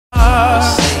star,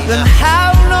 then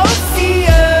have no fear.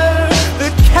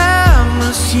 The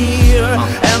camera's here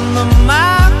and the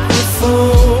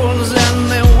microphones,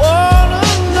 and they wanna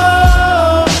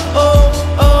know,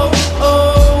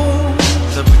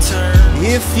 the return.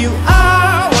 If you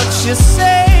are what you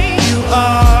say you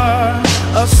are,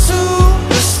 a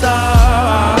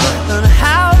superstar, then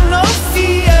have no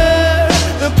fear.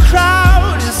 The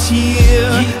crowd is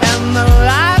here and the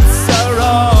lights are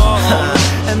on,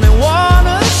 and they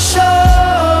wanna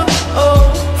show,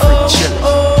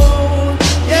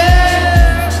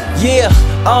 yeah.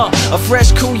 A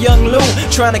fresh, cool young Lou,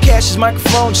 trying to cash his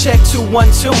microphone check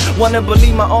 212. Wanna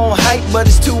believe my own hype, but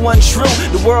it's too untrue.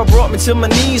 The world brought me to my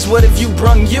knees, what have you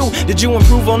brung you? Did you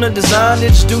improve on the design,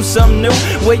 did you do something new?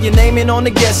 Where your name in on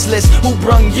the guest list, who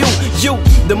brung you? You,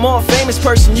 the more famous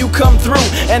person, you come through.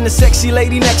 And the sexy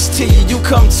lady next to you, you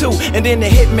come too. And then the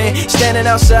hitman, standing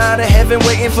outside of heaven,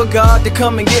 waiting for God to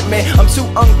come and get me. I'm too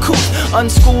uncouth,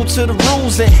 unschooled to the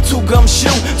rules, and too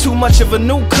gumshoe. Too much of a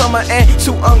newcomer and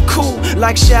too uncool.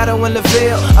 Like Shadow in the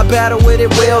veil, I battle with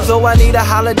it well, though I need a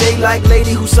holiday like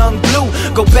Lady who sung Blue.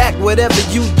 Go back, whatever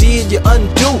you did, you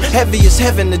undo. Heavy as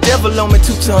heaven, the devil on me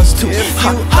 2 tons too. If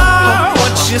you are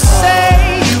what you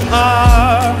say you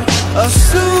are, a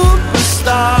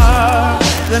superstar,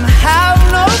 then have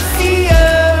no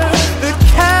fear. The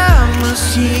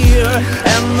camera's here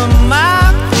and the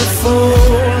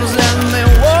microphones, and they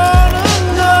wanna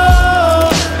know,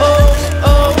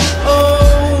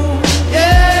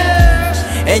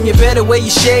 And you better wear your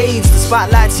shades. The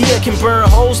spotlights here can burn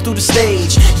holes through the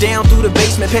stage. Down through the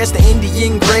basement, past the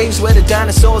Indian graves where the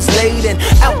dinosaurs laid, and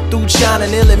out through China,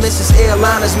 nearly misses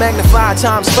airliners. Magnified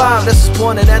 ×5, this is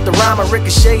pointed at the rhyme.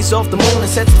 Ricochets off the moon and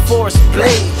sets the forest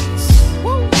ablaze.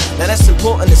 Now that's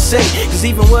important to say, cause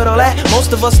even with all that,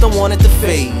 most of us don't want it to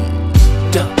fade.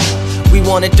 We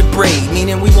want it to braid,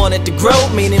 meaning we want it to grow,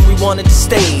 meaning we want it to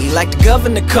stay. Like the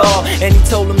governor called and he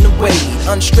told him to wait.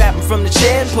 Unstrap him from the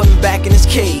chair and put him back in his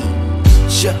cage.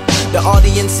 The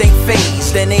audience ain't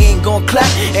phased, and they ain't gon' clap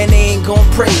and they ain't gon'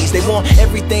 praise. They want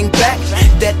everything back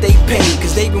that they paid,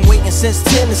 cause they've been waiting since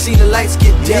 10 to see the lights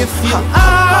get dim. If you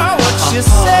are what you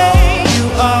say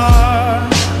you are,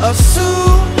 a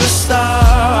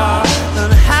superstar,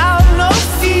 then have no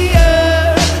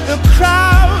fear. The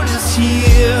crowd is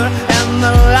here and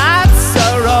the lights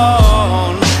are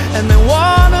on, and they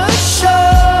wanna show,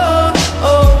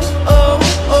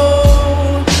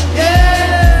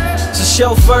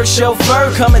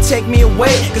 Chauffeur, come and take me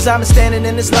away, cause I've been standing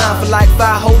in this line for like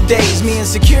 5 whole days. Me and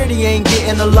security ain't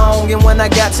getting along, and when I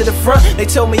got to the front, they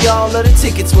told me all of the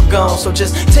tickets were gone. So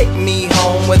just take me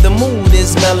home where the mood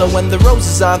is mellow, and the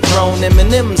roses are thrown,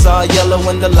 M&M's are yellow,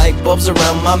 and the light bulbs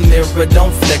around my mirror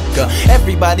don't flicker.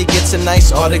 Everybody gets a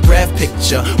nice autograph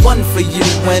picture, one for you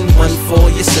and one for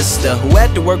your sister, who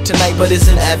had to work tonight but is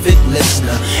an avid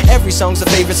listener. Every song's a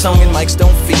favorite song and mics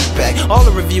don't feedback. All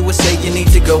the reviewers say you need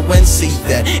to go and see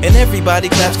that, and everybody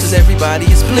claps cause everybody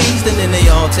is pleased, and then they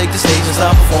all take the stage and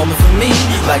start performing for me.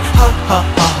 Like ha ha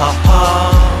ha ha ha,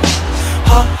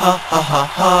 ha ha ha ha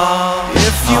ha.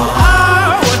 If you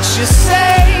are what you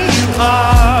say you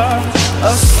are,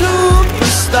 a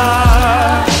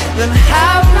superstar, then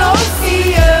have no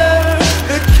fear.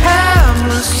 The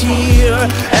camera's here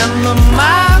and the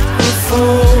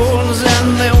microphones,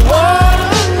 and they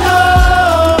wanna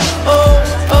know,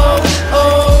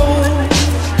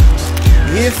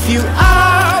 if you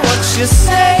are what you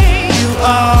say you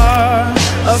are,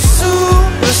 a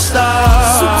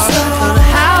superstar, then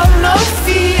have no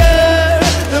fear.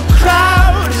 The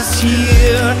crowd is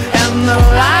here and the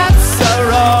lights are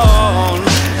on,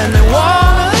 and they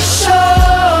wanna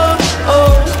show,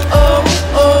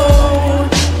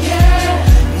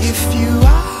 if you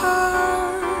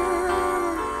are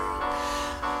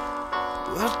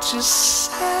what you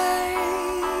say